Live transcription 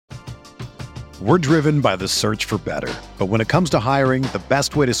We're driven by the search for better. But when it comes to hiring, the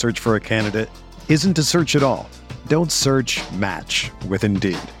best way to search for a candidate isn't to search at all. Don't search, match with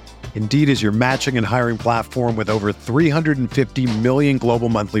Indeed. Indeed is your matching and hiring platform with over 350 million global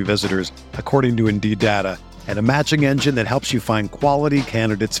monthly visitors, according to Indeed data, and a matching engine that helps you find quality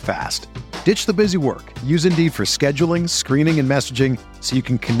candidates fast. Ditch the busy work. Use Indeed for scheduling, screening, and messaging so you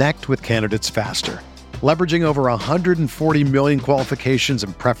can connect with candidates faster. Leveraging over 140 million qualifications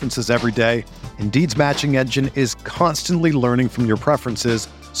and preferences every day, Indeed's matching engine is constantly learning from your preferences,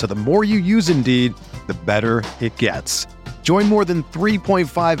 so the more you use Indeed, the better it gets. Join more than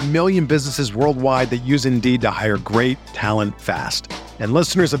 3.5 million businesses worldwide that use Indeed to hire great talent fast. And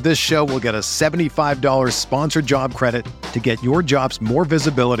listeners of this show will get a $75 sponsored job credit to get your jobs more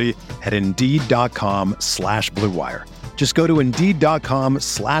visibility at Indeed.com/Blue Wire. Just go to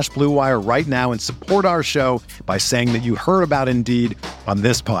Indeed.com/Blue Wire right now and support our show by saying that you heard about Indeed on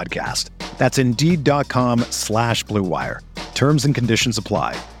this podcast. That's Indeed.com/Blue Wire. Terms and conditions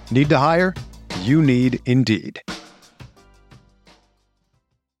apply. Need to hire? You need Indeed.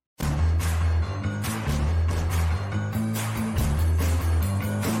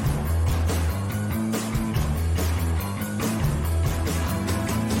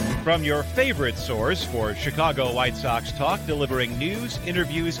 From your favorite source for Chicago White Sox talk, delivering news,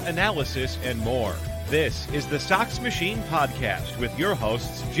 interviews, analysis, and more. This is the Sox Machine podcast with your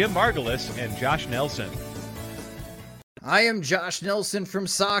hosts, Jim Margulis and Josh Nelson. I am Josh Nelson from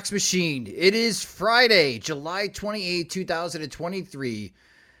Sox Machine. It is Friday, July 28, 2023,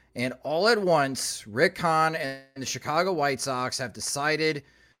 and all at once, Rick Hahn and the Chicago White Sox have decided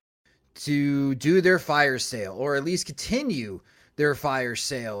to do their fire sale, or at least continue their fire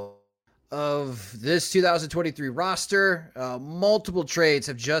sale of this 2023 roster. Multiple trades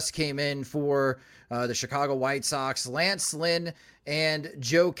have just came in for the Chicago White Sox. Lance Lynn and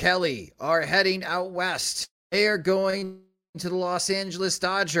Joe Kelly are heading out west. They are going to the Los Angeles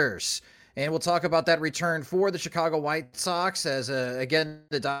Dodgers. And we'll talk about that return for the Chicago White Sox as, again,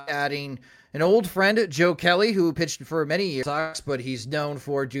 adding an old friend, Joe Kelly, who pitched for many years, but he's known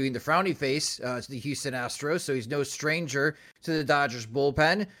for doing the frowny face to the Houston Astros, so he's no stranger to the Dodgers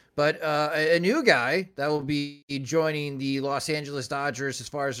bullpen. But a new guy that will be joining the Los Angeles Dodgers as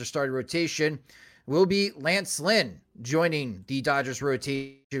far as their starting rotation will be Lance Lynn, joining the Dodgers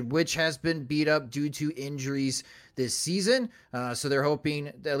rotation, which has been beat up due to injuries this season. So they're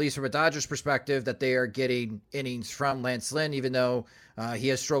hoping, at least from a Dodgers perspective, that they are getting innings from Lance Lynn, even though he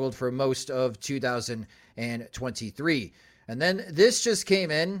has struggled for most of 2023. And then this just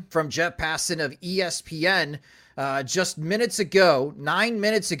came in from Jeff Passan of ESPN just minutes ago, 9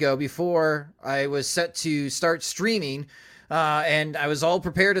 minutes ago, before I was set to start streaming. And I was all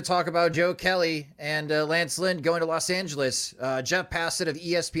prepared to talk about Joe Kelly and Lance Lynn going to Los Angeles. Jeff Passan of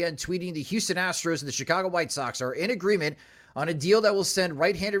ESPN tweeting, the Houston Astros and the Chicago White Sox are in agreement on a deal that will send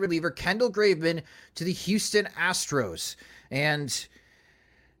right-handed reliever Kendall Graveman to the Houston Astros. And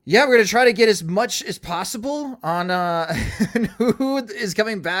yeah, we're going to try to get as much as possible on who is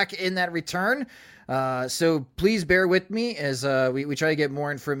coming back in that return. So please bear with me as we try to get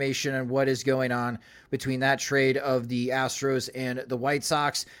more information on what is going on between that trade of the Astros and the White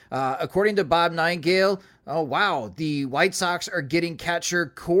Sox. According to Bob Nightingale, oh wow, the White Sox are getting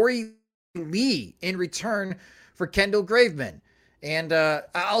catcher Corey Lee in return for Kendall Graveman. And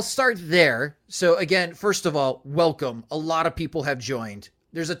I'll start there. So again, first of all, welcome. A lot of people have joined.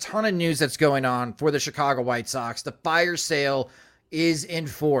 There's a ton of news that's going on for the Chicago White Sox. The fire sale is in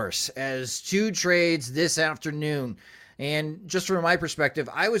force as two trades this afternoon. And just from my perspective,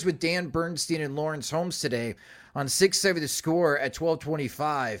 I was with Dan Bernstein and Lawrence Holmes today on 670 The Score at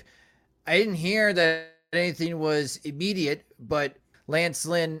 12:25. I didn't hear that anything was immediate, but Lance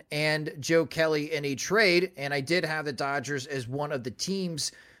Lynn and Joe Kelly in a trade, and I did have the Dodgers as one of the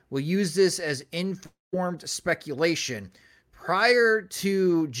teams. We'll use this as informed speculation. Prior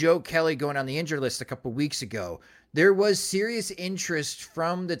to Joe Kelly going on the injured list a couple weeks ago, there was serious interest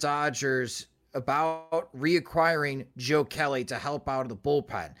from the Dodgers about reacquiring Joe Kelly to help out of the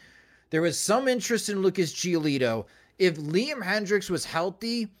bullpen. There was some interest in Lucas Giolito. If Liam Hendricks was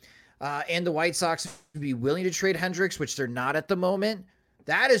healthy and the White Sox would be willing to trade Hendricks, which they're not at the moment,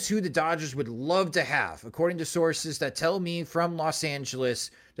 that is who the Dodgers would love to have. According to sources that tell me from Los Angeles,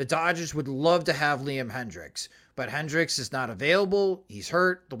 the Dodgers would love to have Liam Hendricks. But Hendricks is not available. He's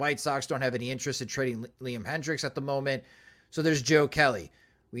hurt. The White Sox don't have any interest in trading Liam Hendricks at the moment. So there's Joe Kelly.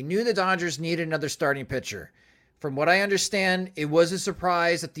 We knew the Dodgers needed another starting pitcher. From what I understand, it was a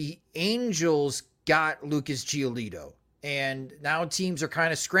surprise that the Angels got Lucas Giolito. And now teams are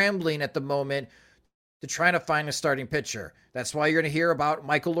kind of scrambling at the moment to trying to find a starting pitcher. That's why you're going to hear about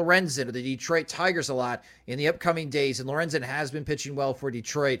Michael Lorenzen of the Detroit Tigers a lot in the upcoming days. And Lorenzen has been pitching well for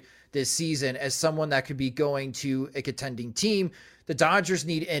Detroit this season as someone that could be going to a contending team. The Dodgers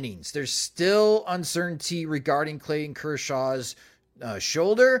need innings. There's still uncertainty regarding Clayton Kershaw's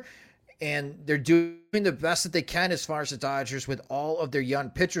shoulder, and they're doing the best that they can as far as the Dodgers with all of their young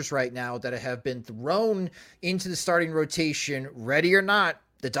pitchers right now that have been thrown into the starting rotation. Ready or not,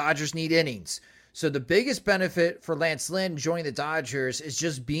 the Dodgers need innings. So the biggest benefit for Lance Lynn joining the Dodgers is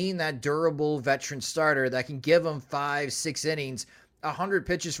just being that durable veteran starter that can give them 5-6 innings, 100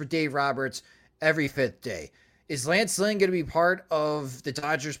 pitches for Dave Roberts every fifth day. Is Lance Lynn going to be part of the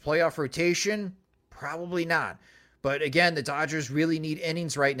Dodgers playoff rotation? Probably not. But again, the Dodgers really need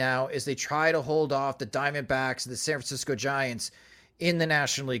innings right now as they try to hold off the Diamondbacks and the San Francisco Giants in the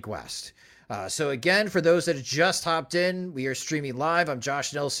National League West. So again, for those that have just hopped in, we are streaming live. I'm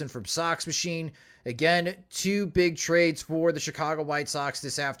Josh Nelson from Sox Machine. Again, 2 big trades for the Chicago White Sox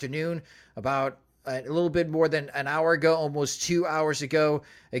this afternoon, about a little bit more than an hour ago, almost 2 hours ago.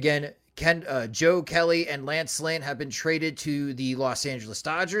 Again, Joe Kelly and Lance Lynn have been traded to the Los Angeles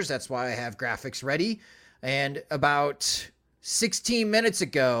Dodgers. That's why I have graphics ready. And about 16 minutes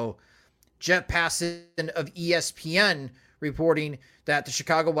ago, Jeff Passan of ESPN reporting that the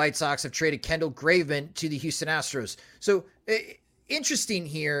Chicago White Sox have traded Kendall Graveman to the Houston Astros. So interesting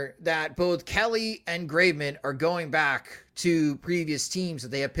here that both Kelly and Graveman are going back to previous teams that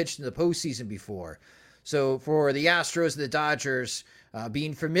they have pitched in the postseason before. So for the Astros and the Dodgers,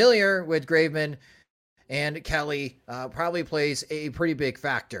 being familiar with Graveman and Kelly probably plays a pretty big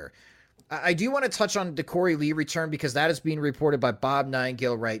factor. I do want to touch on the Corey Lee return because that is being reported by Bob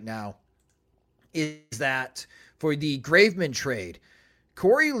Nightingale right now, is that for the Graveman trade,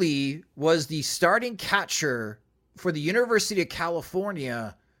 Corey Lee was the starting catcher for the University of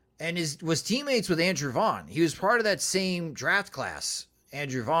California and was teammates with Andrew Vaughn. He was part of that same draft class.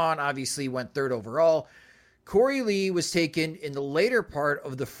 Andrew Vaughn obviously went 3rd overall. Corey Lee was taken in the later part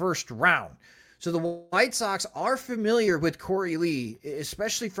of the first round. So the White Sox are familiar with Corey Lee,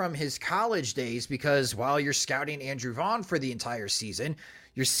 especially from his college days, because while you're scouting Andrew Vaughn for the entire season,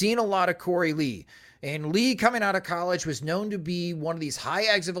 you're seeing a lot of Corey Lee. And Lee, coming out of college, was known to be one of these high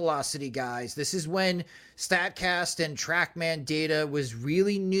exit velocity guys. This is when StatCast and TrackMan data was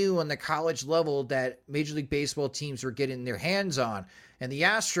really new on the college level that Major League Baseball teams were getting their hands on. And the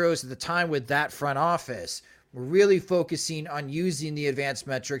Astros at the time with that front office were really focusing on using the advanced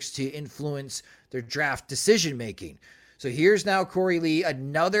metrics to influence their draft decision-making. So here's now Corey Lee,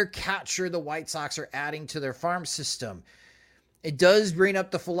 another catcher the White Sox are adding to their farm system. It does bring up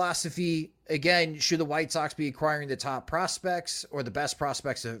the philosophy, again, should the White Sox be acquiring the top prospects or the best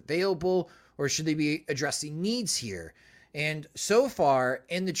prospects available, or should they be addressing needs here? And so far,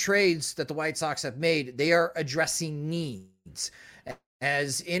 in the trades that the White Sox have made, they are addressing needs.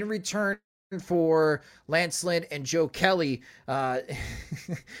 As in return for Lance Lynn and Joe Kelly,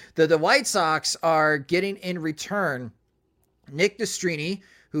 the White Sox are getting in return Nick Nastrini,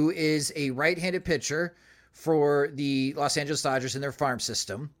 who is a right-handed pitcher for the Los Angeles Dodgers in their farm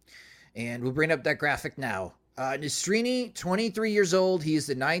system. And we'll bring up that graphic now. Nastrini, 23 years old. He is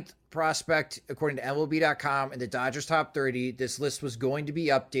the 9th prospect, according to MLB.com, in the Dodgers top 30. This list was going to be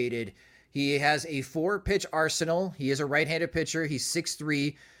updated. He has a 4-pitch arsenal. He is a right-handed pitcher. He's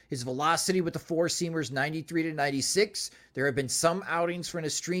 6'3". His velocity with the 4-seamer is 93 to 96. There have been some outings for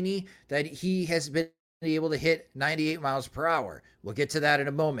Nastrini that he has been able to hit 98 miles per hour. We'll get to that in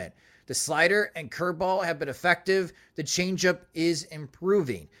a moment. The slider and curveball have been effective. The changeup is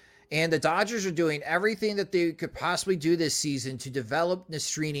improving. And the Dodgers are doing everything that they could possibly do this season to develop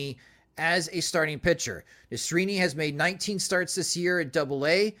Nastrini as a starting pitcher. Nastrini has made 19 starts this year at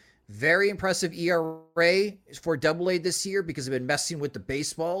Double-A. Very impressive ERA for Double-A this year because they've been messing with the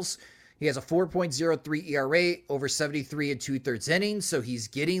baseballs. He has a 4.03 ERA over 73 2/3 innings, so he's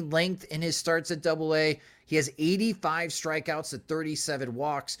getting length in his starts at Double-A. He has 85 strikeouts and 37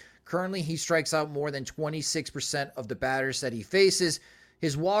 walks. Currently, he strikes out more than 26% of the batters that he faces.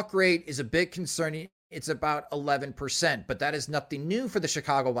 His walk rate is a bit concerning. It's about 11%, but that is nothing new for the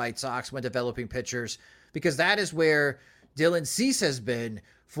Chicago White Sox when developing pitchers, because that is where Dylan Cease has been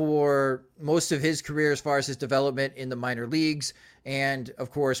for most of his career as far as his development in the minor leagues. And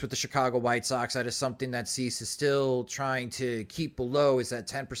of course, with the Chicago White Sox, that is something that Cease is still trying to keep below, is that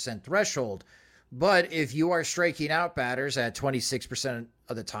 10% threshold. But if you are striking out batters at 26%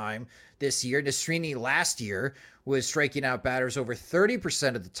 of the time this year, Nastrini last year was striking out batters over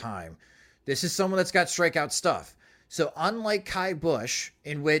 30% of the time. This is someone that's got strikeout stuff. So unlike Kai Busch,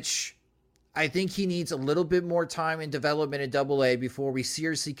 in which I think he needs a little bit more time in development in Double-A before we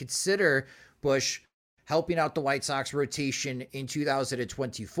seriously consider Busch helping out the White Sox rotation in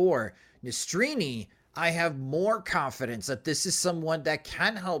 2024. Nastrini, I have more confidence that this is someone that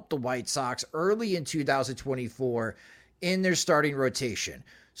can help the White Sox early in 2024 in their starting rotation.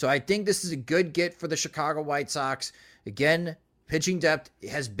 So I think this is a good get for the Chicago White Sox. Again, pitching depth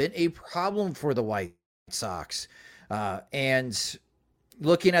has been a problem for the White Sox. And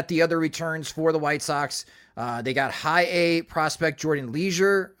looking at the other returns for the White Sox, they got high A prospect Jordan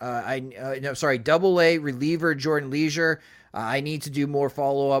Leisure. Double A reliever Jordan Leisure. I need to do more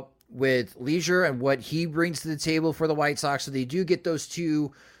follow-up with Leisure and what he brings to the table for the White Sox. So they do get those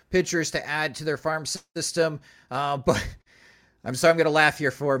two pitchers to add to their farm system. But I'm sorry, I'm going to laugh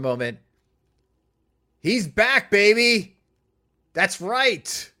here for a moment. He's back, baby. That's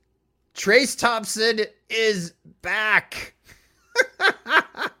right. Trayce Thompson is back.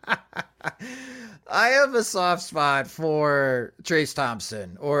 I have a soft spot for Trayce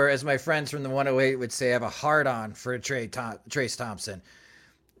Thompson, or as my friends from the 108 would say, I have a hard-on for Trayce Thompson.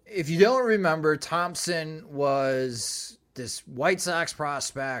 If you don't remember, Thompson was this White Sox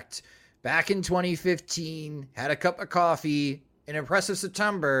prospect back in 2015, had a cup of coffee, an impressive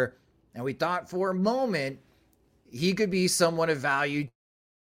September, and we thought for a moment he could be somewhat of value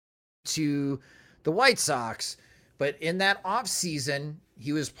to the White Sox. But in that offseason,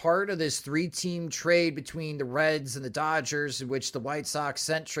 he was part of this 3-team trade between the Reds and the Dodgers, in which the White Sox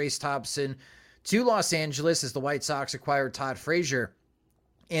sent Trayce Thompson to Los Angeles as the White Sox acquired Todd Frazier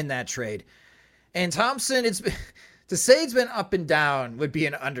in that trade. And Thompson, to say it's been up and down would be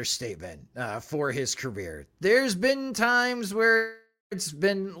an understatement for his career. There's been times where it's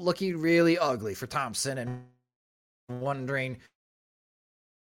been looking really ugly for Thompson and wondering,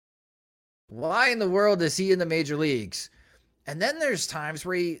 why in the world is he in the major leagues? And then there's times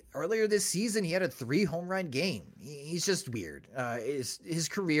where earlier this season, he had a 3 home run game. He's just weird. His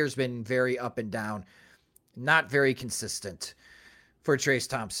career's been very up and down, not very consistent for Trayce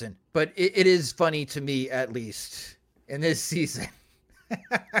Thompson. But it is funny to me, at least, in this season.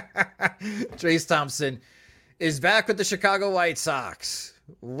 Trayce Thompson is back with the Chicago White Sox.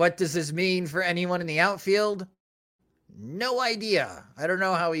 What does this mean for anyone in the outfield? No idea. I don't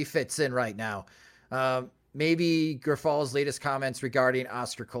know how he fits in right now. Maybe Grifal's latest comments regarding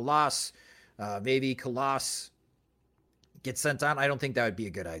Oscar Colas. Maybe Colas gets sent on. I don't think that would be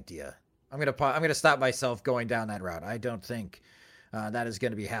a good idea. I'm gonna stop myself going down that route. I don't think that is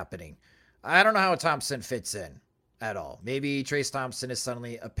going to be happening. I don't know how Thompson fits in at all. Maybe Trayce Thompson is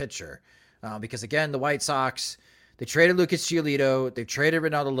suddenly a pitcher. Because again, the White Sox, they traded Lucas Giolito. They've traded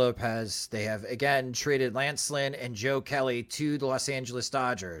Ronaldo Lopez. They have, again, traded Lance Lynn and Joe Kelly to the Los Angeles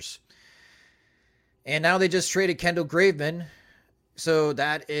Dodgers. And now they just traded Kendall Graveman. So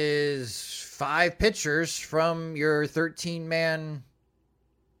that is 5 pitchers from your 13-man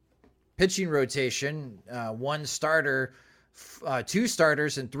pitching rotation. 1 starter, 2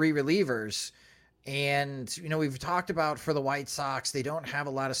 starters, and 3 relievers. And, we've talked about for the White Sox, they don't have a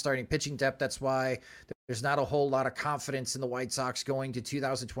lot of starting pitching depth. That's why there's not a whole lot of confidence in the White Sox going to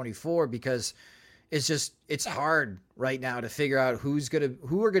 2024, because it's hard right now to figure out who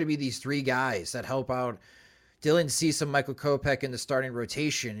are going to be these 3 guys that help out Dylan Cease and Michael Kopech in the starting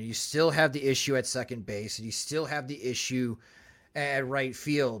rotation. And you still have the issue at second base, and you still have the issue at right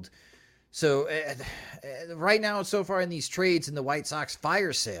field. So right now, so far in these trades in the White Sox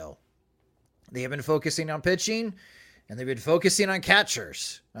fire sale, they have been focusing on pitching, and they've been focusing on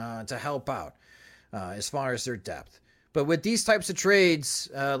catchers to help out as far as their depth. But with these types of trades,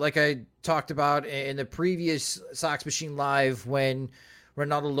 like I talked about in the previous Sox Machine Live, when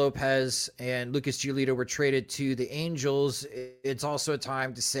Ronaldo Lopez and Lucas Giolito were traded to the Angels, it's also a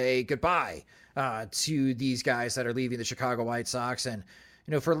time to say goodbye to these guys that are leaving the Chicago White Sox. And,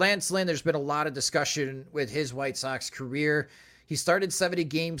 for Lance Lynn, there's been a lot of discussion with his White Sox career. He started 70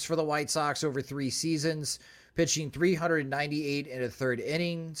 games for the White Sox over 3 seasons, pitching 398 and a third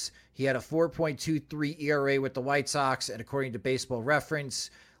innings. He had a 4.23 ERA with the White Sox, and according to Baseball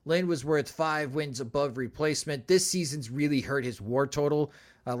Reference, Lynn was worth 5 wins above replacement. This season's really hurt his WAR total.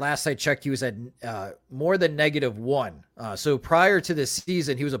 Last I checked, he was at more than -1. So prior to this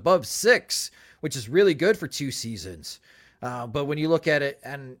season, he was above 6, which is really good for 2 seasons. But when you look at it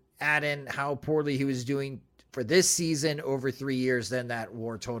and add in how poorly he was doing for this season over 3 years, then that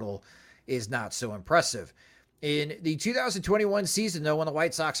WAR total is not so impressive. In the 2021 season, though, when the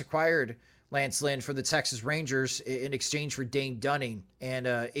White Sox acquired Lance Lynn from the Texas Rangers in exchange for Dane Dunning and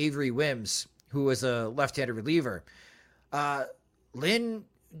Avery Wims, who was a left-handed reliever, Lynn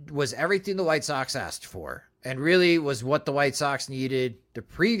was everything the White Sox asked for, and really was what the White Sox needed the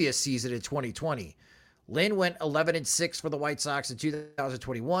previous season in 2020. Lynn went 11-6 for the White Sox in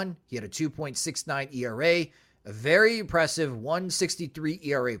 2021. He had a 2.69 ERA, a very impressive 163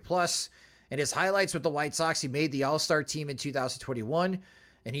 ERA plus. And his highlights with the White Sox, he made the All-Star team in 2021,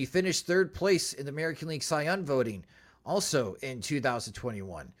 and he finished third place in the American League Cy Young voting also in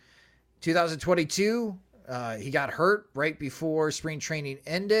 2021. 2022, he got hurt right before spring training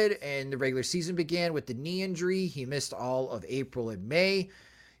ended and the regular season began with the knee injury. He missed all of April and May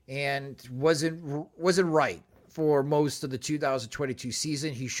and wasn't right for most of the 2022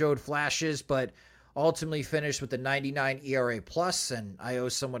 season. He showed flashes, but ultimately finished with a 99 ERA plus, and I owe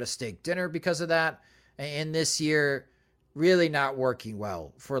someone a steak dinner because of that. And this year, really not working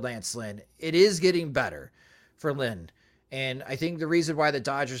well for Lance Lynn. It is getting better for Lynn. And I think the reason why the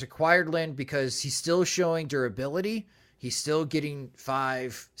Dodgers acquired Lynn, because he's still showing durability. He's still getting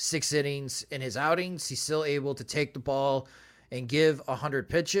 5-6 innings in his outings. He's still able to take the ball and give 100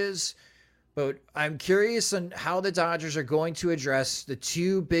 pitches. But I'm curious on how the Dodgers are going to address the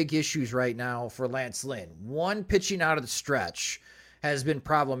two big issues right now for Lance Lynn. One, pitching out of the stretch has been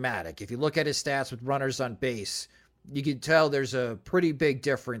problematic. If you look at his stats with runners on base, you can tell there's a pretty big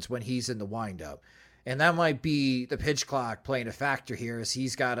difference when he's in the windup. And that might be the pitch clock playing a factor here, as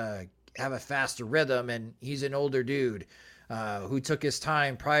he's got to have a faster rhythm, and he's an older dude who took his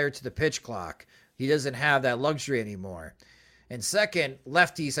time prior to the pitch clock. He doesn't have that luxury anymore. And second,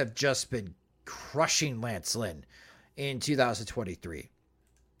 lefties have just been crushing Lance Lynn in 2023.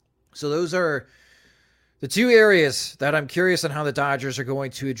 So those are the two areas that I'm curious on how the Dodgers are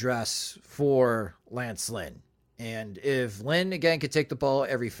going to address for Lance Lynn. And if Lynn, again, could take the ball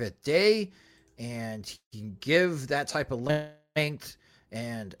every fifth day and he can give that type of length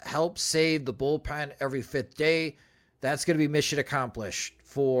and help save the bullpen every fifth day, that's going to be mission accomplished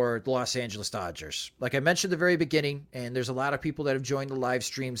for the Los Angeles Dodgers. Like I mentioned at the very beginning, and there's a lot of people that have joined the live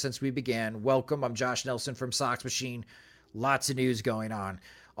stream since we began. Welcome. I'm Josh Nelson from Sox Machine. Lots of news going on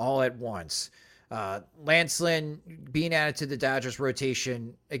all at once. Lance Lynn being added to the Dodgers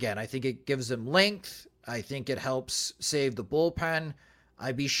rotation, again, I think it gives them length. I think it helps save the bullpen.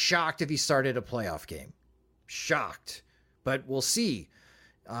 I'd be shocked if he started a playoff game. Shocked. But we'll see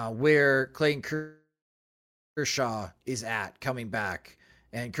where Clayton Kershaw is at coming back.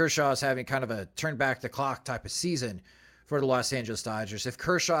 And Kershaw is having kind of a turn back the clock type of season for the Los Angeles Dodgers. If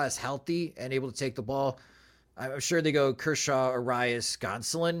Kershaw is healthy and able to take the ball, I'm sure they go Kershaw, Arias,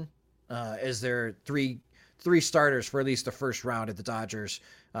 Gonsolin as their three starters for at least the first round if the Dodgers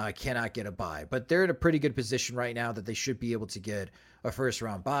cannot get a bye. But they're in a pretty good position right now that they should be able to get a first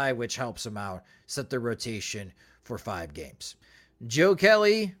round bye, which helps them out, set their rotation for 5 games. Joe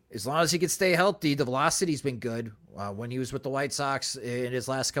Kelly, as long as he can stay healthy, the velocity's been good. When he was with the White Sox in his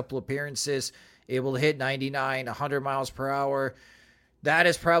last couple appearances, able to hit 99, 100 miles per hour. That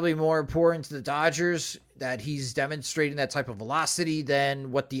is probably more important to the Dodgers, that he's demonstrating that type of velocity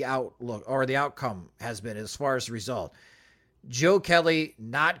than what the outlook or the outcome has been as far as the result. Joe Kelly,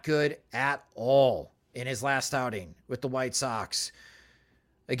 not good at all in his last outing with the White Sox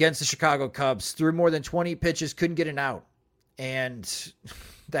against the Chicago Cubs. Threw more than 20 pitches, couldn't get an out. And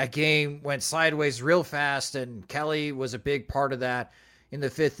that game went sideways real fast, and Kelly was a big part of that in the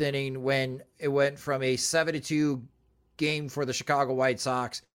 5th inning when it went from a 7-2 game for the Chicago White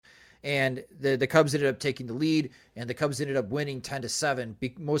Sox, and the Cubs ended up taking the lead, and the Cubs ended up winning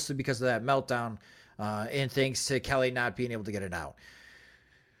 10-7, mostly because of that meltdown, and thanks to Kelly not being able to get it out.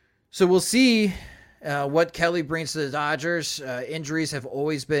 So we'll see what Kelly brings to the Dodgers. Injuries have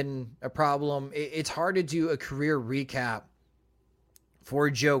always been a problem. It's hard to do a career recap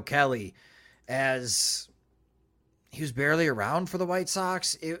for Joe Kelly, as he was barely around for the White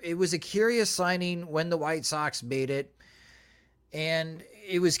Sox. It was a curious signing when the White Sox made it. And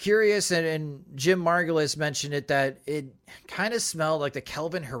it was curious, and Jim Margulis mentioned it, that it kind of smelled like the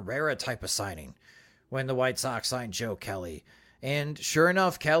Kelvin Herrera type of signing when the White Sox signed Joe Kelly. And sure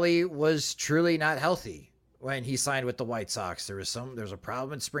enough, Kelly was truly not healthy when he signed with the White Sox. There was a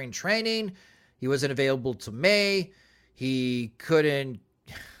problem in spring training. He wasn't available till May. He couldn't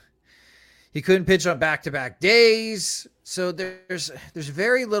pitch on back-to-back days. So there's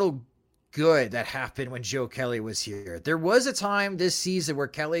very little good that happened when Joe Kelly was here. There was a time this season where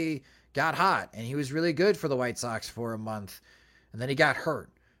Kelly got hot and he was really good for the White Sox for a month, and then he got hurt.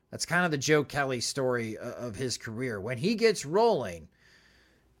 That's kind of the Joe Kelly story of his career. When he gets rolling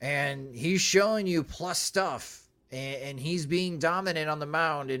and he's showing you plus stuff, and he's being dominant on the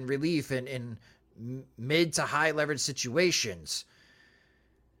mound in relief and in mid to high leverage situations,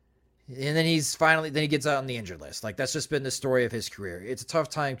 and then he gets out on the injured list. Like, that's just been the story of his career. It's a tough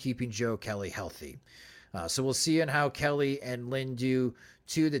time keeping Joe Kelly healthy. So we'll see on how Kelly and Lynn do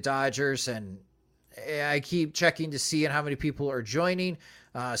to the Dodgers. And I keep checking to see how many people are joining.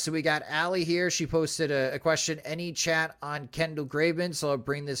 So we got Allie here. She posted a question, any chat on Kendall Graveman? So I'll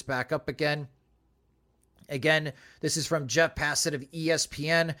bring this back up again. Again, this is from Jeff Passett of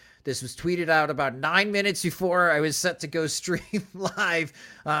ESPN. This was tweeted out about 9 minutes before I was set to go stream live.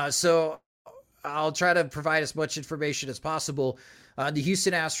 So I'll try to provide as much information as possible. The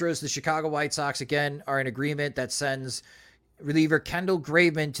Houston Astros, the Chicago White Sox, again, are in agreement that sends reliever Kendall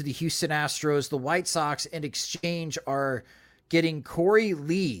Graveman to the Houston Astros. The White Sox, in exchange, are getting Corey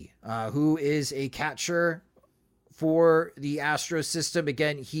Lee, who is a catcher for the Astros system.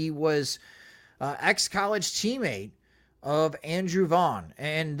 Again, he was ex-college teammate of Andrew Vaughn.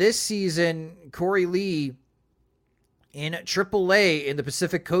 And this season, Corey Lee in AAA in the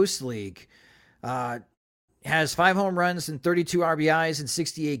Pacific Coast League has 5 home runs and 32 RBIs in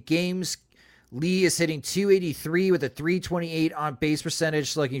 68 games. Lee is hitting .283 with a .328 on base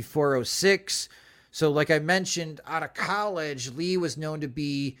percentage, slugging .406. So like I mentioned, out of college, Lee was known to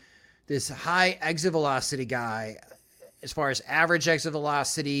be this high exit velocity guy as far as average exit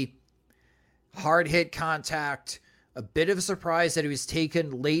velocity, hard hit contact. A bit of a surprise that he was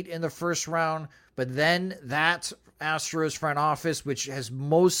taken late in the first round, but then that Astros front office, which has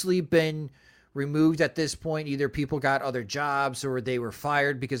mostly been removed at this point, either people got other jobs or they were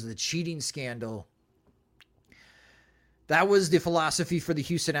fired because of the cheating scandal. That was the philosophy for the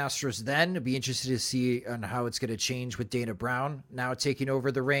Houston Astros then. I'd be interested to see on how it's going to change with Dana Brown now taking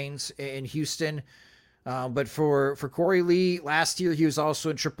over the reins in Houston. But for Corey Lee, last year he was also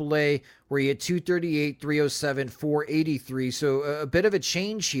in AAA where he had .238, .307, .483. So a bit of a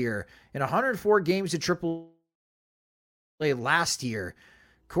change here. In 104 games in AAA last year,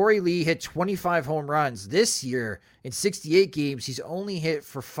 Corey Lee hit 25 home runs. This year, in 68 games, he's only hit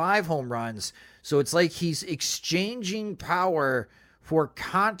for 5 home runs. So it's like he's exchanging power for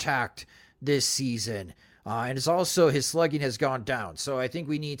contact this season. And it's also his slugging has gone down. So I think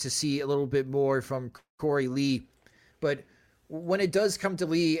we need to see a little bit more from Corey Lee. But when it does come to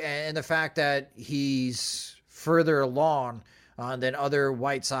Lee and the fact that he's further along than other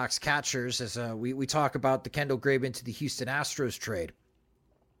White Sox catchers, as we talk about the Kendall Graveman to the Houston Astros trade,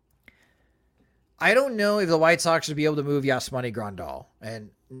 I don't know if the White Sox should be able to move Yasmani Grandal. And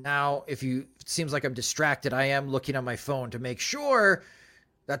now, it seems like I'm distracted, I am looking on my phone to make sure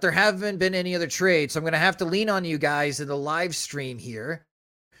that there haven't been any other trades. So I'm going to have to lean on you guys in the live stream here.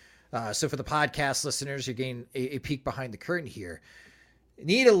 So for the podcast listeners, you're getting a peek behind the curtain here.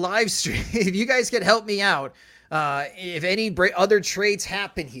 Need a live stream. If you guys can help me out, if any other trades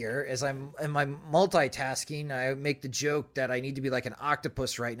happen here, as I'm multitasking, I make the joke that I need to be like an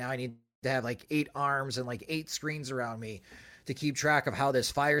octopus right now. I need to have like 8 arms and like 8 screens around me to keep track of how this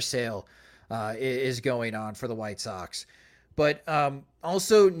fire sale is going on for the White Sox. But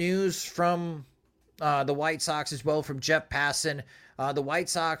also news from the White Sox as well from Jeff Passan. The White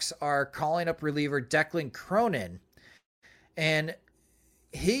Sox are calling up reliever Declan Cronin. And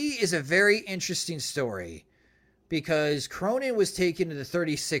he is a very interesting story because Cronin was taken in the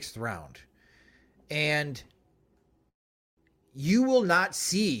 36th round. And you will not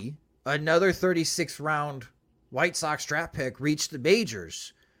see another 36th round White Sox draft pick reach the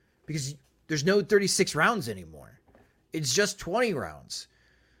majors because there's no 36 rounds anymore. It's just 20 rounds.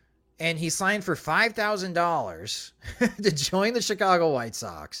 And he signed for $5,000 to join the Chicago White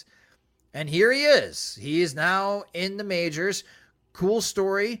Sox. And here he is. He is now in the majors. Cool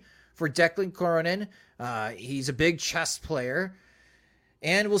story for Declan Cronin. He's a big chess player.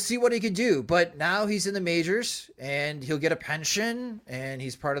 And we'll see what he can do. But now he's in the majors, and he'll get a pension, and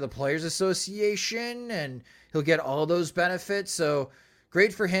he's part of the Players Association, and he'll get all those benefits. So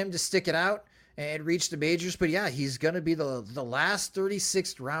great for him to stick it out and reach the majors. But yeah, he's going to be the last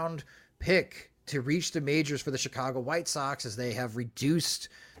 36th round pick to reach the majors for the Chicago White Sox as they have reduced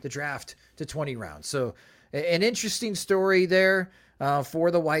the draft to 20 rounds. So an interesting story there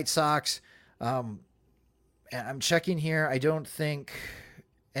for the White Sox. And I'm checking here. I don't think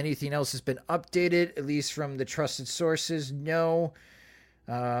anything else has been updated, at least from the trusted sources. No.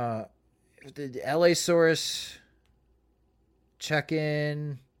 The LA source, check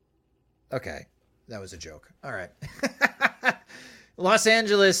in. Okay. That was a joke. All right. Los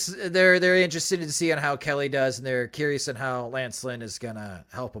Angeles, they're interested to see on how Kelly does, and they're curious on how Lance Lynn is going to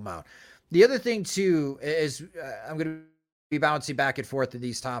help him out. The other thing, too, is I'm going to be bouncing back and forth in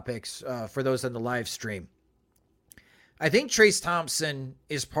these topics for those on the live stream. I think Trace Thompson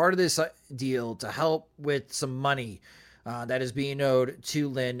is part of this deal to help with some money that is being owed to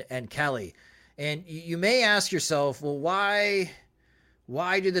Lynn and Kelly. And you may ask yourself, well, why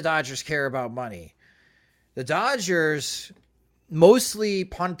do the Dodgers care about money? The Dodgers, mostly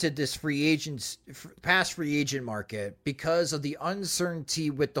punted this past free agent market because of the uncertainty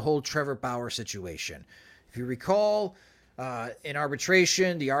with the whole Trevor Bauer situation. If you recall, in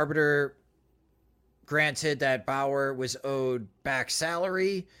arbitration, the arbiter granted that Bauer was owed back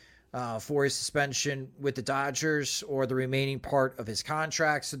salary for his suspension with the Dodgers or the remaining part of his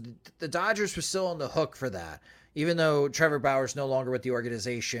contract. So the Dodgers were still on the hook for that, even though Trevor Bauer is no longer with the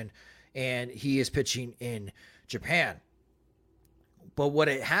organization and he is pitching in Japan. But what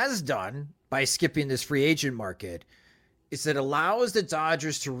it has done by skipping this free agent market is it allows the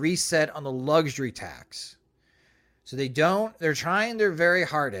Dodgers to reset on the luxury tax. So they're trying their very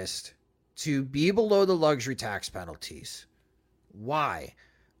hardest to be below the luxury tax penalties. Why?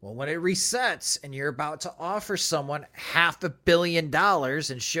 Well, when it resets and you're about to offer someone $500 million in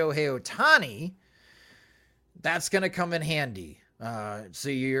Shohei Ohtani, that's going to come in handy. So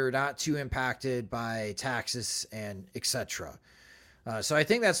you're not too impacted by taxes and etc. So I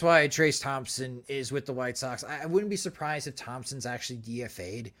think that's why Trayce Thompson is with the White Sox. I wouldn't be surprised if Thompson's actually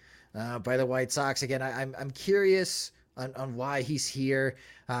DFA'd by the White Sox. Again, I'm curious on why he's here.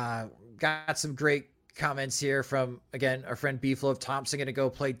 Got some great comments here from, again, our friend Beeflo. If Thompson going to go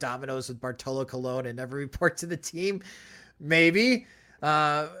play dominoes with Bartolo Colon and never report to the team, maybe.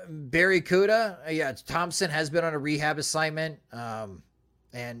 Barry Kuda, yeah, Thompson has been on a rehab assignment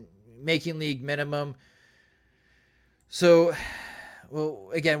and making league minimum. So,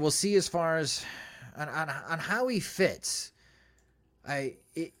 well, again, we'll see as far as on how he fits.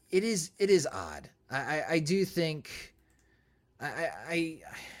 It is odd. I do think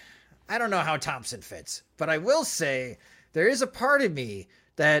I don't know how Thompson fits, but I will say there is a part of me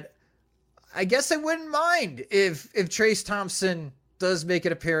that I guess I wouldn't mind if Trayce Thompson does make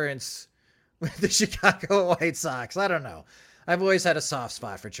an appearance with the Chicago White Sox. I don't know. I've always had a soft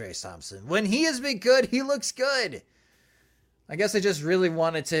spot for Trayce Thompson. When he has been good, he looks good. I guess I just really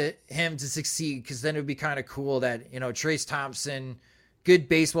wanted him to succeed, because then it would be kind of cool that, Trayce Thompson, good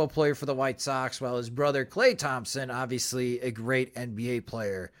baseball player for the White Sox, while his brother Klay Thompson, obviously a great NBA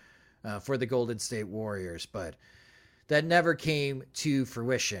player for the Golden State Warriors. But that never came to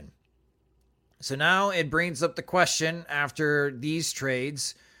fruition. So now it brings up the question, after these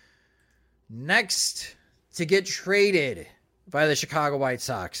trades, next to get traded by the Chicago White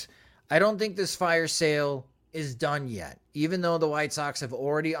Sox. I don't think this fire sale is done yet, even though the White Sox have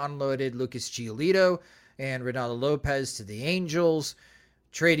already unloaded Lucas Giolito and Ronaldo Lopez to the Angels,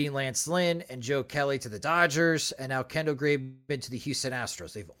 trading Lance Lynn and Joe Kelly to the Dodgers, and now Kendall Graveman to the Houston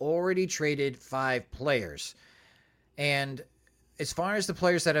Astros. They've already traded 5 players. And as far as the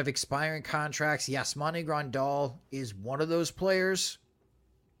players that have expiring contracts, Yasmani Grandal is one of those players.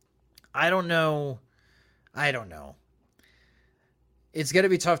 I don't know. It's going to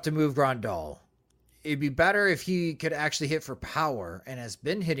be tough to move Grandal. It'd be better if he could actually hit for power, and has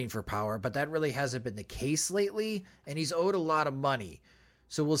been hitting for power, but that really hasn't been the case lately, and he's owed a lot of money.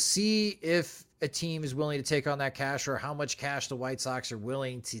 So we'll see if a team is willing to take on that cash, or how much cash the White Sox are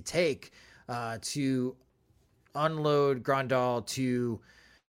willing to take to unload Grandal to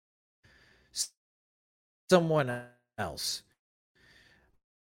someone else.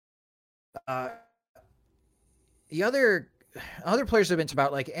 The other players have been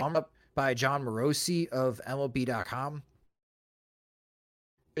about, like, up by John Morosi of MLB.com.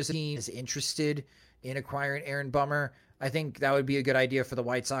 If a team is interested in acquiring Aaron Bummer, I think that would be a good idea for the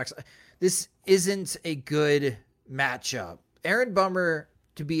White Sox. This isn't a good matchup. Aaron Bummer,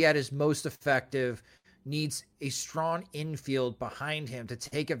 to be at his most effective, needs a strong infield behind him to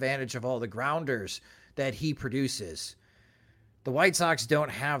take advantage of all the grounders that he produces. The White Sox don't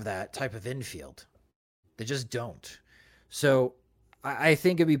have that type of infield. They just don't. So I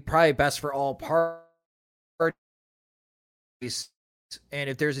think it'd be probably best for all parties. And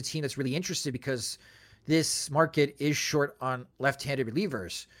if there's a team that's really interested, because this market is short on left-handed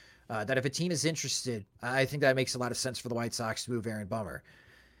relievers, that if a team is interested, I think that makes a lot of sense for the White Sox to move Aaron Bummer.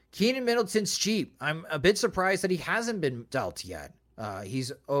 Keenan Middleton's cheap. I'm a bit surprised that he hasn't been dealt yet.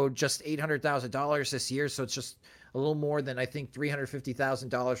 He's owed just $800,000 this year, so it's just a little more than, I think,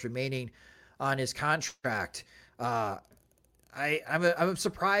 $350,000 remaining on his contract. I'm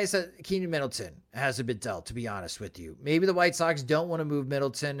surprised that Keenan Middleton hasn't been dealt, to be honest with you. Maybe the White Sox don't want to move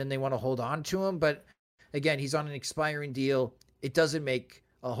Middleton and they want to hold on to him, but again, he's on an expiring deal. It doesn't make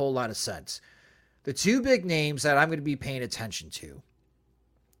a whole lot of sense. The 2 big names that I'm going to be paying attention to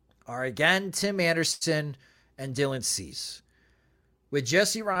are, again, Tim Anderson and Dylan Cease. With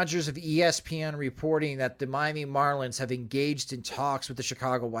Jesse Rogers of ESPN reporting that the Miami Marlins have engaged in talks with the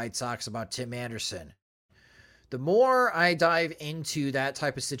Chicago White Sox about Tim Anderson, the more I dive into that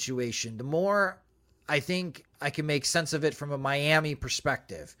type of situation, the more I think I can make sense of it from a Miami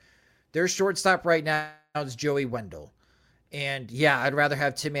perspective. Their shortstop right now is Joey Wendell. And yeah, I'd rather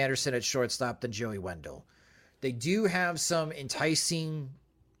have Tim Anderson at shortstop than Joey Wendell. They do have some enticing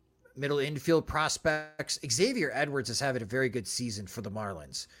middle infield prospects. Xavier Edwards is having a very good season for the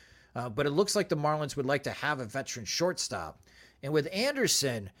Marlins. But it looks like the Marlins would like to have a veteran shortstop. And with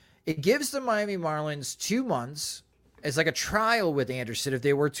Anderson, it gives the Miami Marlins 2 months as like a trial with Anderson if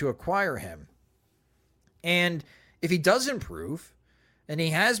they were to acquire him. And if he does improve, and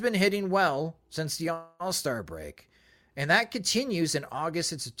he has been hitting well since the All-Star break, and that continues in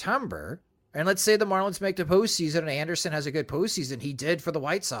August and September, and let's say the Marlins make the postseason and Anderson has a good postseason, he did for the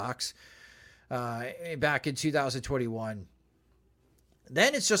White Sox back in 2021,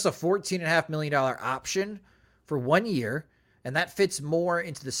 then it's just a $14.5 million option for 1 year, and that fits more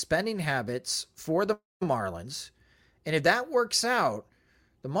into the spending habits for the Marlins. And if that works out,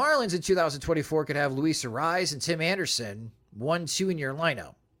 the Marlins in 2024 could have Luis Ariz and Tim Anderson 1-2 in your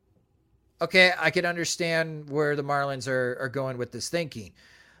lineup. Okay, I can understand where the Marlins are going with this thinking.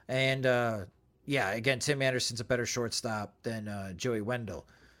 And yeah, again, Tim Anderson's a better shortstop than Joey Wendell.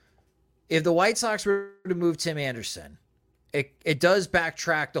 If the White Sox were to move Tim Anderson, it does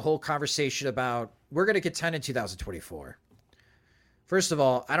backtrack the whole conversation about we're going to contend in 2024. First of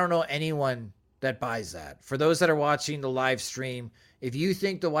all, I don't know anyone that buys that. For those that are watching the live stream, if you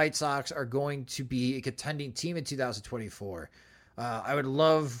think the White Sox are going to be a contending team in 2024, I would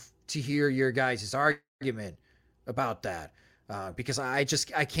love to hear your guys' argument about that because I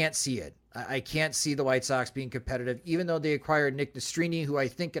can't see it. I can't see the White Sox being competitive, even though they acquired Nick Nastrini, who I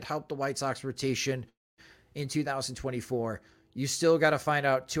think could help the White Sox rotation in 2024. You still got to find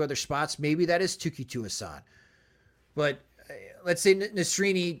out 2 other spots. Maybe that is Tuki Tuasan. But let's say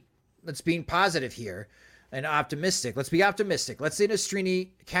Nastrini, let's be positive here and optimistic. Let's be optimistic. Let's say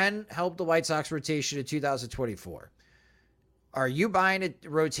Nastrini can help the White Sox rotation in 2024. Are you buying a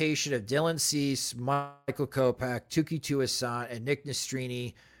rotation of Dylan Cease, Michael Kopech, Tuki Tuasan, and Nick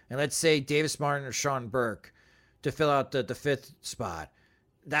Nastrini, and let's say Davis Martin or Sean Burke to fill out the 5th spot?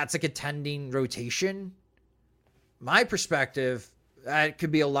 That's a contending rotation? My perspective, that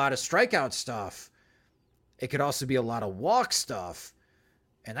could be a lot of strikeout stuff. It could also be a lot of walk stuff.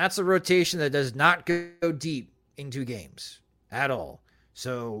 And that's a rotation that does not go deep into games at all.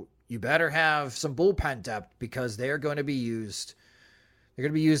 So you better have some bullpen depth because they're going to be used. They're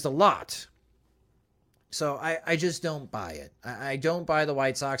going to be used a lot. So I just don't buy it. I don't buy the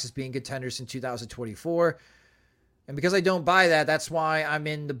White Sox as being contenders in 2024. And because I don't buy that, that's why I'm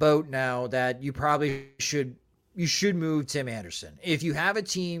in the boat now that you probably should move Tim Anderson. If you have a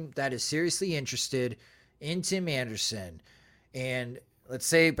team that is seriously interested in Tim Anderson, and let's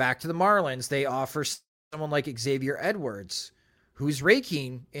say back to the Marlins, they offer someone like Xavier Edwards, who's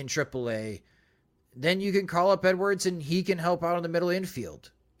raking in AAA, then you can call up Edwards and he can help out in the middle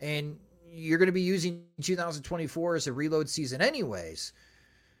infield. And you're going to be using 2024 as a reload season anyways.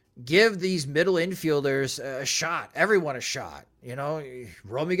 Give these middle infielders a shot, everyone a shot. You know,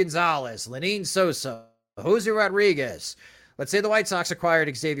 Romy Gonzalez, Lenyn Sosa, Jose Rodriguez. Let's say the White Sox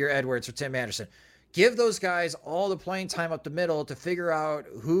acquired Xavier Edwards or Tim Anderson. Give those guys all the playing time up the middle to figure out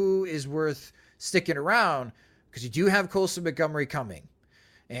who is worth sticking around, because you do have Colson Montgomery coming.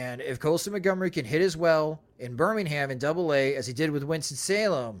 And if Colson Montgomery can hit as well in Birmingham in Double-A as he did with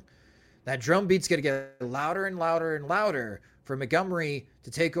Winston-Salem, that drum beat's going to get louder and louder and louder for Montgomery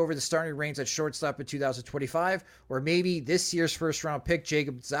to take over the starting reins at shortstop in 2025, or maybe this year's first-round pick,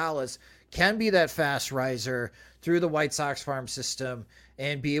 Jacob Gonzalez, can be that fast riser through the White Sox farm system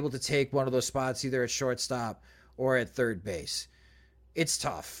and be able to take one of those spots either at shortstop or at third base. It's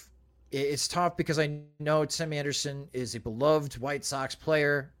tough. It's tough because I know Tim Anderson is a beloved White Sox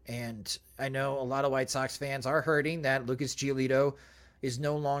player, and I know a lot of White Sox fans are hurting that Lucas Giolito is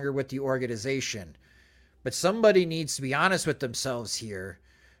no longer with the organization. But somebody needs to be honest with themselves here,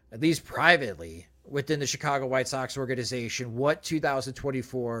 at least privately, within the Chicago White Sox organization, what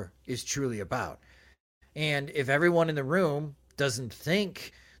 2024 is truly about. And if everyone in the room doesn't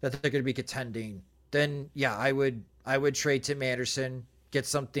think that they're going to be contending, then yeah, I would trade Tim Anderson, get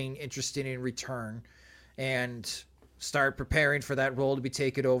something interesting in return, and start preparing for that role to be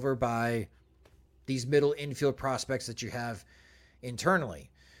taken over by these middle infield prospects that you have internally.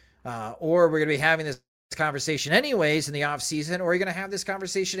 Or we're going to be having this conversation anyways in the offseason, or you're going to have this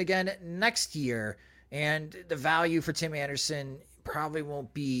conversation again next year, and the value for Tim Anderson probably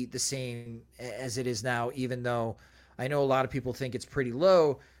won't be the same as it is now, even though I know a lot of people think it's pretty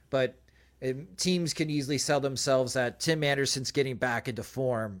low, but teams can easily sell themselves that Tim Anderson's getting back into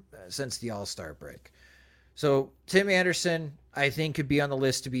form since the All-Star break. So Tim Anderson, I think, could be on the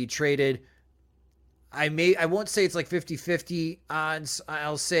list to be traded. I won't say it's like 50-50 odds.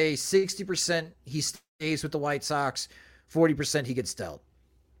 I'll say 60% he stays with the White Sox, 40% he gets dealt.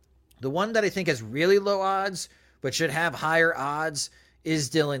 The one that I think has really low odds, but should have higher odds, is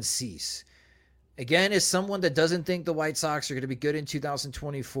Dylan Cease. Again, as someone that doesn't think the White Sox are going to be good in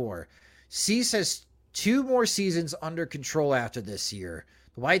 2024, Cease has 2 more seasons under control after this year.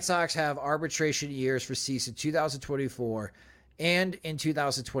 The White Sox have arbitration years for Cease in 2024 and in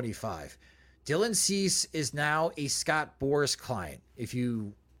 2025. Dylan Cease is now a Scott Boras client. If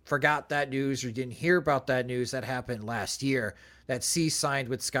you forgot that news or didn't hear about that news, that happened last year, that Cease signed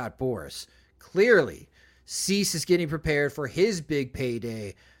with Scott Boras. Clearly, Cease is getting prepared for his big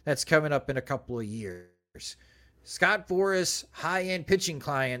payday that's coming up in a couple of years. Scott Boras high-end pitching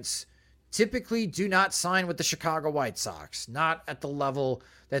clients typically do not sign with the Chicago White Sox, not at the level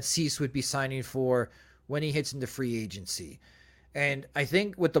that Cease would be signing for when he hits into free agency. And I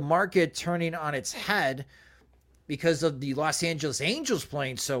think with the market turning on its head because of the Los Angeles Angels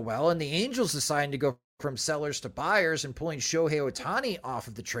playing so well, and the Angels deciding to go from sellers to buyers and pulling Shohei Ohtani off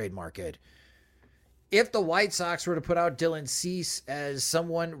of the trade market, if the White Sox were to put out Dylan Cease as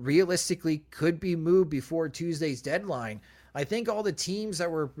someone realistically could be moved before Tuesday's deadline, I think all the teams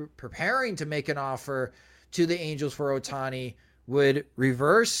that were preparing to make an offer to the Angels for Ohtani would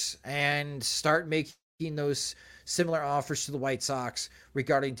reverse and start making those similar offers to the White Sox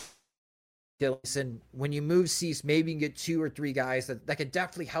regarding Dylan. And when you move Cease, maybe you can get 2 or 3 guys that could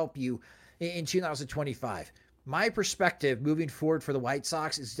definitely help you in 2025. My perspective moving forward for the White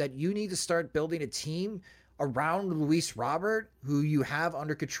Sox is that you need to start building a team around Luis Robert, who you have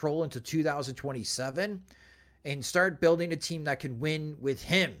under control until 2027, and start building a team that can win with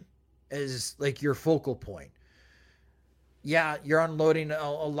him as like your focal point. Yeah, you're unloading a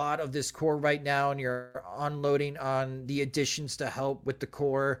lot of this core right now, and you're unloading on the additions to help with the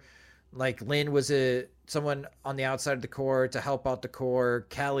core. Like Lynn was someone on the outside of the core to help out the core.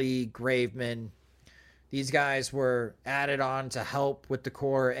 Kelly, Graveman, these guys were added on to help with the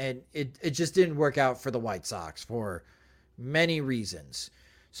core, and it just didn't work out for the White Sox for many reasons.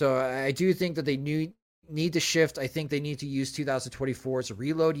 So I do think that they need to shift. I think they need to use 2024 as a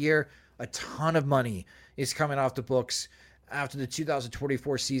reload year. A ton of money is coming off the books after the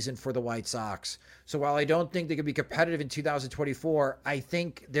 2024 season for the White Sox. So while I don't think they could be competitive in 2024, I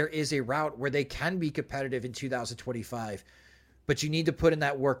think there is a route where they can be competitive in 2025. But you need to put in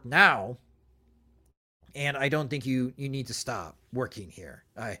that work now. And I don't think you need to stop working here.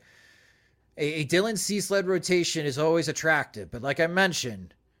 A Dylan Cease-led rotation is always attractive. But like I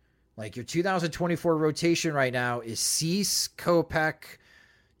mentioned, like your 2024 rotation right now is Cease, Kopech,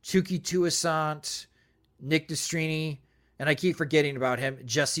 Tuki Toussaint, Nick Destrini, and I keep forgetting about him,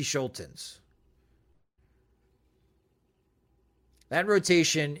 Jesse Schultens. That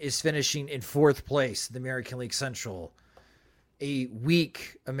rotation is finishing in 4th place in the American League Central. A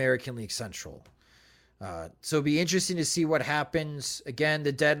weak American League Central. So it'll be interesting to see what happens. Again,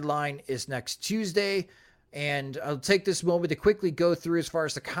 the deadline is next Tuesday. And I'll take this moment to quickly go through as far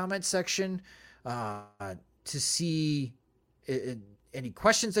as the comment section to see any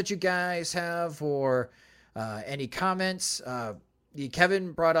questions that you guys have or any comments.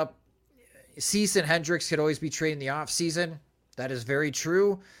 Kevin brought up Cease and Hendricks could always be traded in the offseason. That is very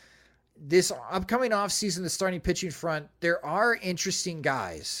true. This upcoming offseason, the starting pitching front, there are interesting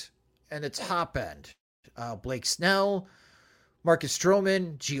guys in the top end. Blake Snell, Marcus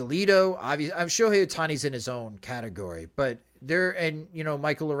Stroman, Giolito. Obviously, I'm sure Ohtani's in his own category, but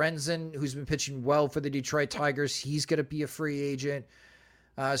Michael Lorenzen, who's been pitching well for the Detroit Tigers, he's going to be a free agent.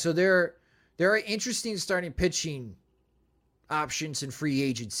 So there are interesting starting pitching options in free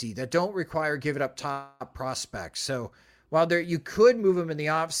agency that don't require giving up top prospects. So while you could move them in the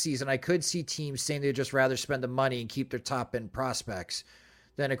offseason, I could see teams saying they'd just rather spend the money and keep their top end prospects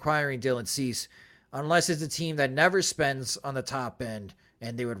than acquiring Dylan Cease, unless it's a team that never spends on the top end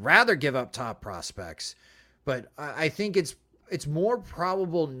and they would rather give up top prospects. But I think it's more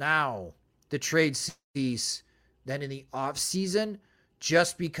probable now to trade Cease than in the offseason,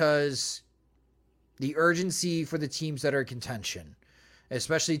 just because the urgency for the teams that are in contention,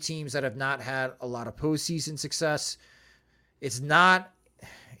 especially teams that have not had a lot of postseason success, it's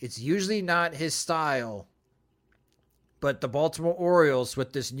usually not his style. But the Baltimore Orioles,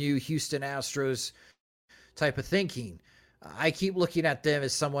 with this new Houston Astros type of thinking, I keep looking at them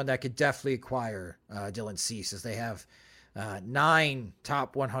as someone that could definitely acquire Dylan Cease, as they have 9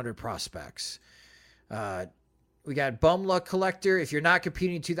 top 100 prospects. We got Bum Luck Collector. If you're not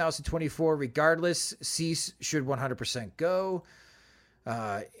competing in 2024, regardless, Cease should 100% go.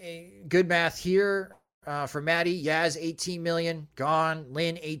 Good math here. for Maddie, Yaz, $18 million, gone.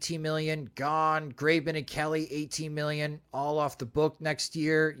 Lynn, $18 million, gone. Graveman and Kelly, $18 million, all off the book next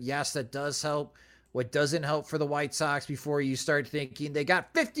year. Yes, that does help. What doesn't help for the White Sox before you start thinking they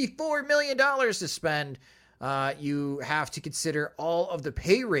got $54 million to spend, you have to consider all of the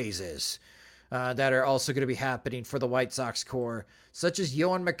pay raises that are also going to be happening for the White Sox core, such as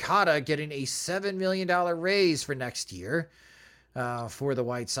Yohan Makata getting a $7 million raise for next year for the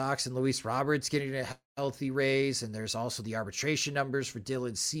White Sox, and Luis Roberts getting a healthy raise. And there's also the arbitration numbers for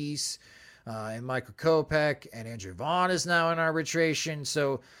Dylan Cease and Michael Kopech, and Andrew Vaughn is now in arbitration.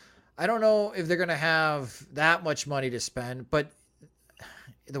 So I don't know if they're going to have that much money to spend, but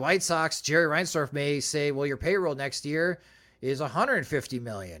the White Sox, Jerry Reinsdorf may say, well, your payroll next year is $150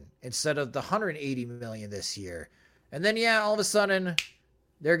 million instead of the $180 million this year. And then, yeah, all of a sudden,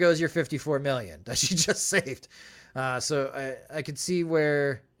 there goes your $54 million that you just saved. So I can see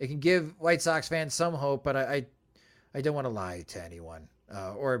where it can give White Sox fans some hope, but I don't want to lie to anyone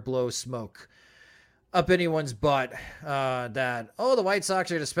or blow smoke up anyone's butt that, oh, the White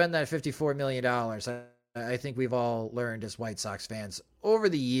Sox are going to spend that $54 million. I think we've all learned as White Sox fans over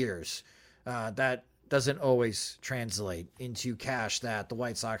the years that doesn't always translate into cash that the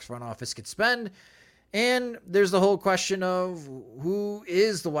White Sox front office could spend. And there's the whole question of who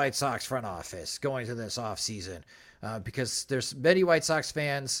is the White Sox front office going to this offseason, because there's many White Sox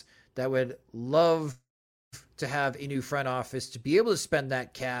fans that would love to have a new front office to be able to spend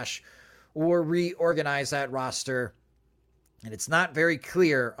that cash or reorganize that roster. And it's not very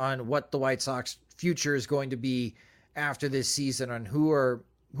clear on what the White Sox future is going to be after this season on who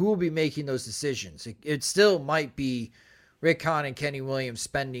will be making those decisions. It still might be Rick Hahn and Kenny Williams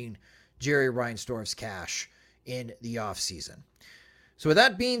spending Jerry Reinsdorf's cash in the offseason. So with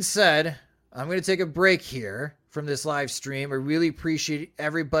that being said, I'm going to take a break here from this live stream. I really appreciate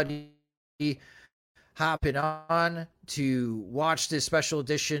everybody hopping on to watch this special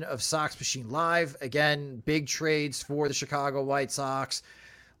edition of Sox Machine Live. Again, big trades for the Chicago White Sox.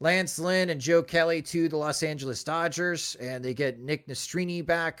 Lance Lynn and Joe Kelly to the Los Angeles Dodgers, and they get Nick Nastrini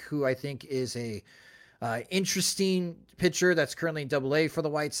back, who I think is a interesting pitcher that's currently in Double-A for the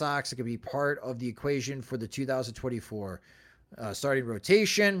White Sox. It could be part of the equation for the 2024 starting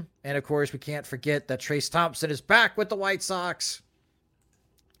rotation. And of course, we can't forget that Trace Thompson is back with the White Sox.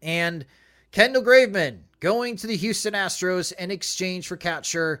 And Kendall Graveman going to the Houston Astros in exchange for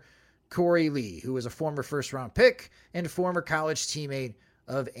catcher Corey Lee, who was a former first-round pick and former college teammate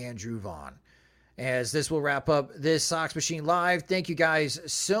of Andrew Vaughn. As this will wrap up this Sox Machine Live, thank you guys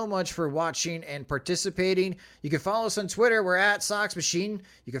so much for watching and participating. You can follow us on Twitter. We're at Sox Machine.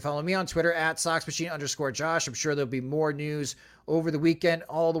 You can follow me on Twitter at SoxMachine_Josh. I'm sure there'll be more news over the weekend,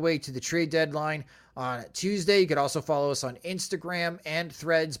 all the way to the trade deadline on Tuesday. You could also follow us on Instagram and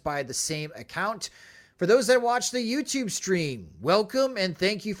Threads by the same account. For those that watch the YouTube stream, welcome and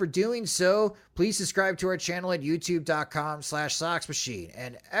thank you for doing so. Please subscribe to our channel at youtube.com/Sox Machine.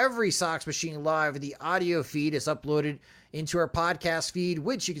 And every Sox Machine Live, the audio feed is uploaded into our podcast feed,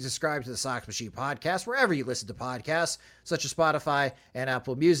 which you can subscribe to the Sox Machine podcast wherever you listen to podcasts, such as Spotify and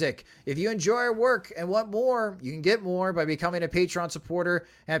Apple Music. If you enjoy our work and want more, you can get more by becoming a Patreon supporter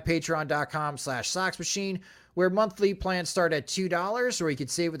at patreon.com/Sox Machine, where monthly plans start at $2, or you can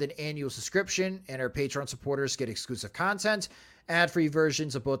save with an annual subscription, and our Patreon supporters get exclusive content, ad-free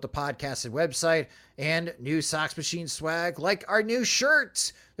versions of both the podcast and website, and new Sox Machine swag, like our new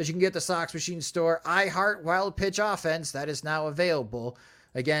shirts that you can get at the Sox Machine store. I Heart Wild Pitch Offense, that is now available.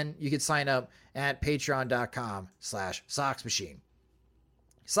 Again, you can sign up at patreon.com/Sox Machine.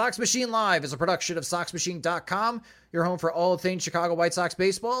 Sox Machine Live is a production of SoxMachine.com, your home for all things Chicago White Sox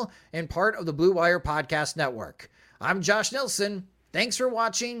baseball, and part of the Blue Wire Podcast Network. I'm Josh Nelson. Thanks for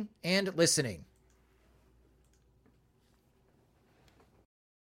watching and listening.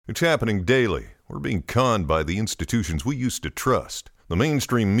 It's happening daily. We're being conned by the institutions we used to trust. The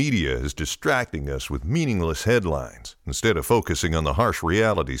mainstream media is distracting us with meaningless headlines instead of focusing on the harsh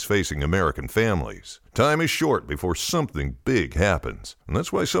realities facing American families. Time is short before something big happens, and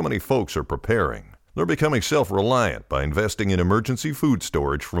that's why so many folks are preparing. They're becoming self-reliant by investing in emergency food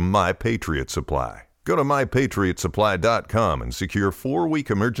storage from My Patriot Supply. Go to MyPatriotSupply.com and secure 4-week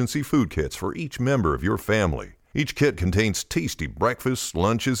emergency food kits for each member of your family. Each kit contains tasty breakfasts,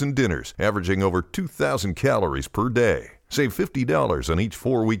 lunches, and dinners, averaging over 2,000 calories per day. Save $50 on each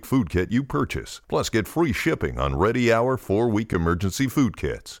 4-week food kit you purchase, plus get free shipping on Ready Hour 4-week emergency food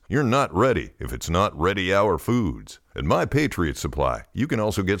kits. You're not ready if it's not Ready Hour Foods. At My Patriot Supply, you can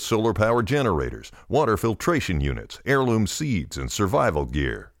also get solar power generators, water filtration units, heirloom seeds, and survival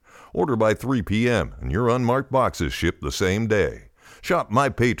gear. Order by 3 p.m. and your unmarked boxes ship the same day. Shop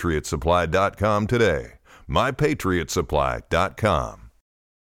MyPatriotSupply.com today. MyPatriotSupply.com.